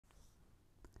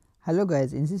Hello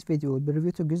guys, in this video we'll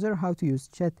review together how to use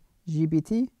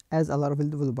GPT as a Laravel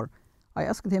developer. I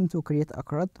asked him to create a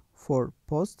CRUD for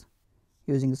post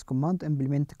using this command,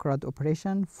 implement CRUD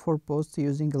operation for post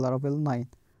using Laravel 9,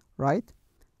 right?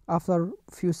 After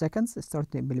a few seconds,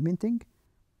 start implementing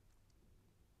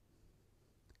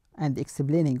and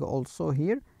explaining also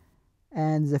here.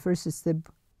 And the first step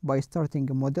by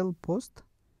starting a model post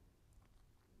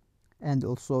and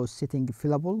also setting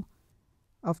fillable.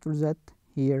 After that,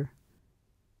 here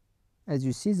as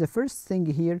you see, the first thing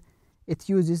here, it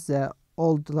uses the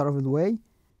old Laravel way,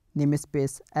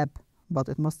 namespace app, but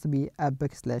it must be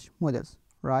app/models,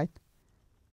 right?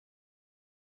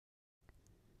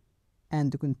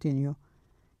 And continue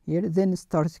here, then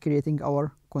start creating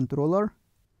our controller.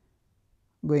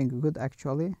 Going good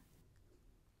actually.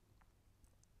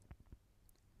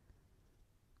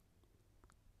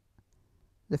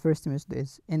 The first method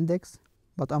is index,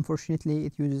 but unfortunately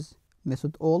it uses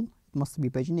method all. It must be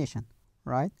pagination,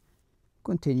 right?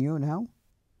 Continue now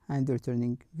and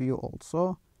returning view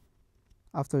also.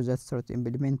 After that, start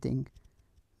implementing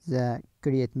the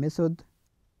create method,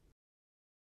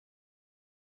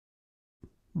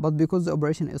 but because the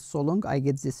operation is so long I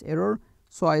get this error,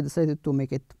 so I decided to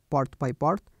make it part by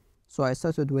part. So I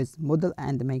started with model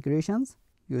and migrations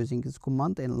using this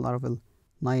command in Laravel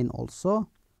 9 also,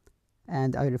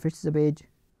 and I refresh the page,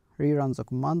 rerun the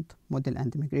command model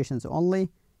and migrations only,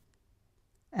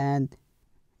 and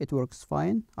it works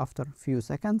fine after a few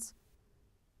seconds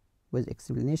with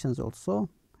explanations also.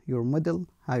 Your model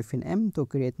 -m to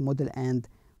create model and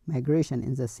migration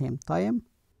in the same time,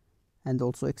 and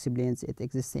also explains it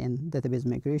exists in database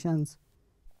migrations.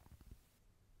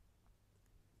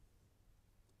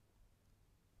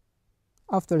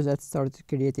 After that, start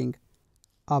creating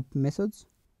app methods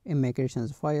in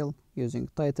migrations file using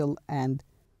title and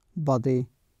body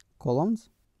columns.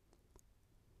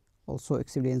 Also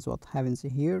explains what happens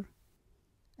here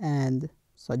and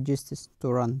suggests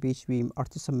to run PHP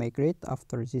artisan migrate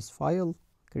after this file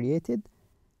created,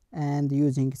 and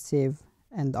using save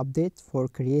and update for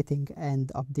creating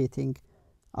and updating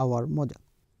our model,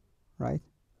 right?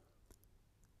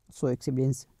 So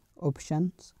explains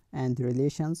options and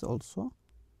relations also.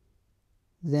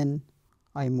 Then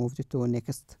I moved to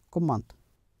next command.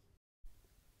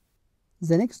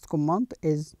 The next command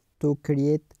is to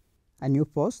create a new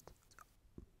post.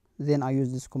 Then I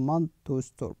use this command to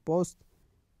store post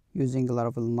using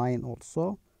Laravel 9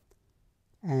 also,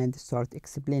 and start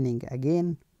explaining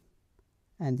again.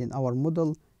 And in our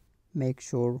model, make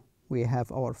sure we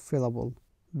have our fillable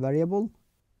variable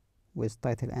with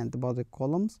title and body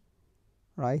columns,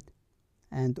 right?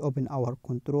 And open our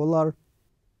controller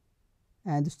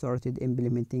and started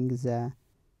implementing the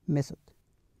method,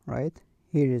 right?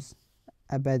 Here is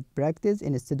a bad practice.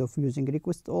 Instead of using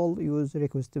request all, use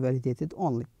request validated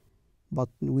only. But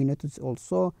we notice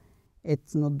also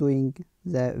it's not doing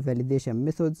the validation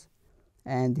methods,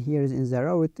 and here in the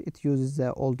route it uses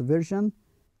the old version.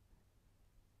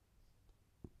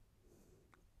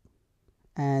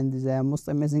 And the most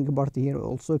amazing part here,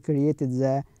 also created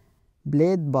the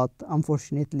blade, but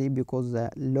unfortunately because the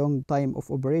long time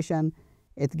of operation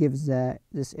it gives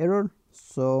this error.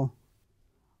 So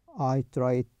I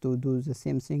tried to do the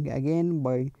same thing again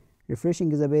by refreshing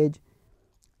the page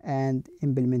and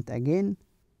implement again,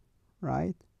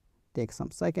 right? Take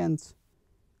some seconds,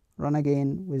 run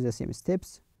again with the same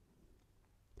steps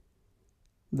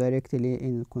directly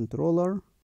in controller,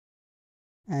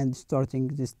 and starting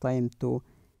this time to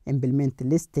implement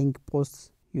listing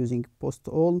posts using post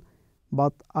all.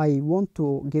 But I want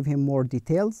to give him more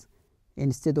details.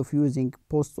 Instead of using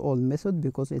post all method,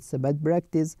 because it's a bad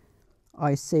practice,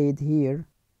 I said here,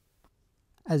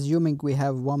 assuming we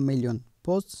have 1 million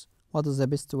posts, what is the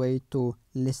best way to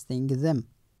listing them,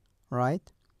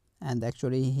 right? And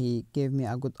actually he gave me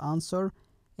a good answer.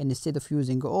 Instead of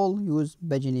using all, use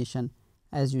pagination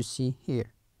as you see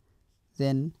here.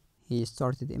 Then he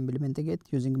started implementing it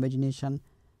using pagination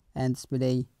and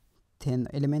display 10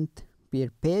 element per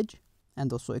page,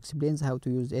 and also explains how to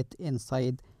use it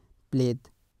inside blade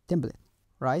template,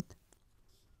 right?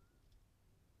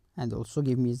 And also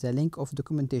give me the link of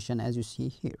documentation as you see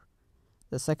here.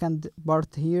 The second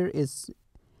part here is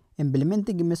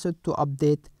implementing a method to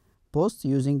update post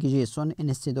using JSON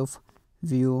instead of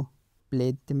view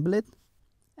blade template,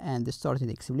 and started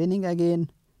explaining again.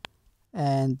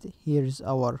 And here's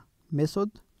our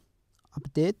method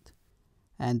update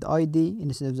and ID.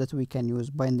 Instead of that, we can use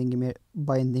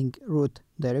binding root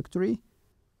directory,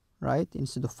 right?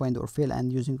 Instead of find or fail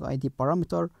and using ID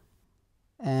parameter.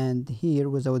 And here,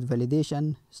 without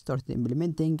validation, started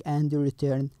implementing and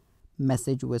return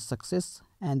message with success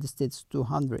and states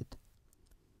 200.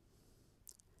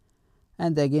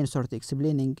 And again start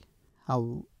explaining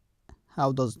how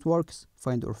does it works,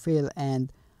 find or fail,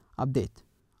 and update.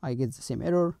 I get the same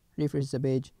error, refresh the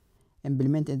page,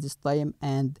 implement it this time,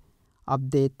 and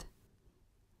update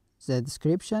the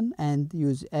description and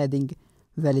use adding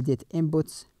validate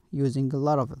inputs using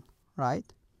Laravel, right?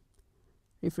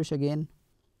 Refresh again,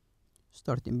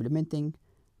 start implementing,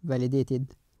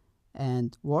 validated,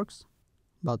 and works,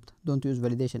 but don't use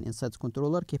validation inside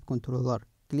controller, keep controller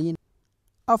clean.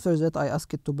 After that, I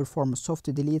ask it to perform soft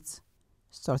deletes,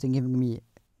 starting giving me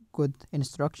good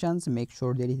instructions, make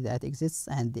sure delete that exists,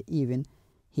 and even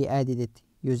he added it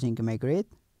using migrate,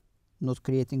 not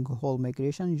creating a whole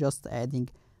migration, just adding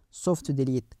soft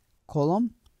delete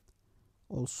column.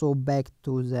 Also back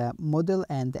to the model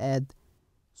and add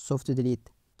soft delete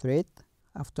trait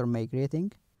after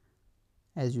migrating.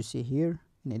 As you see here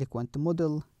in eloquent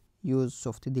model, use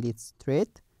soft delete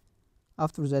trait.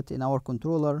 After that, in our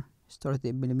controller, start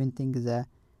implementing the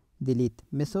delete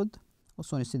method.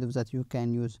 Also, instead of that, you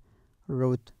can use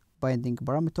route binding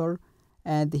parameter,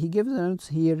 and he gives the notes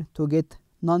here to get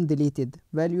non-deleted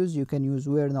values. You can use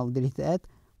where null deleted at,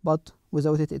 but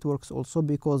without it, it works also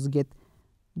because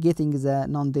getting the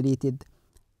non-deleted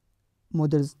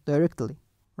models directly,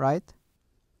 right?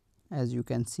 As you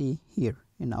can see here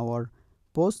in our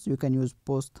post, you can use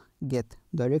post get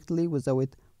directly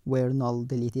without where null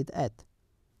deleted at.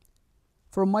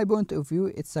 From my point of view,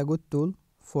 it's a good tool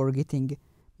for getting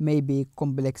maybe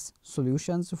complex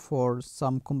solutions for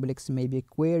some complex maybe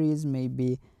queries,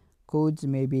 maybe codes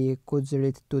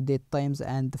related to date times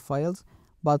and files,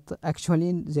 but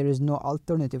actually there is no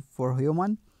alternative for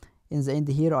human. In the end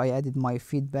here, I added my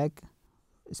feedback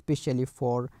especially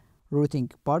for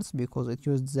routing parts because it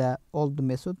used the old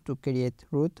method to create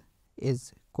route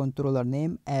is controller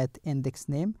name at index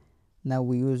name. Now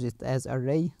we use it as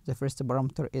array. The first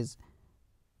parameter is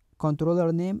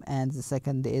controller name and the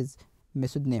second is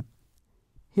method name.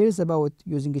 Here's about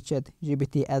using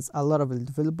ChatGPT as a Laravel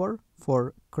developer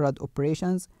for CRUD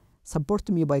operations. Support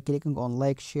me by clicking on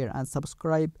like, share, and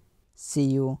subscribe. See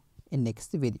you in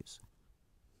next videos.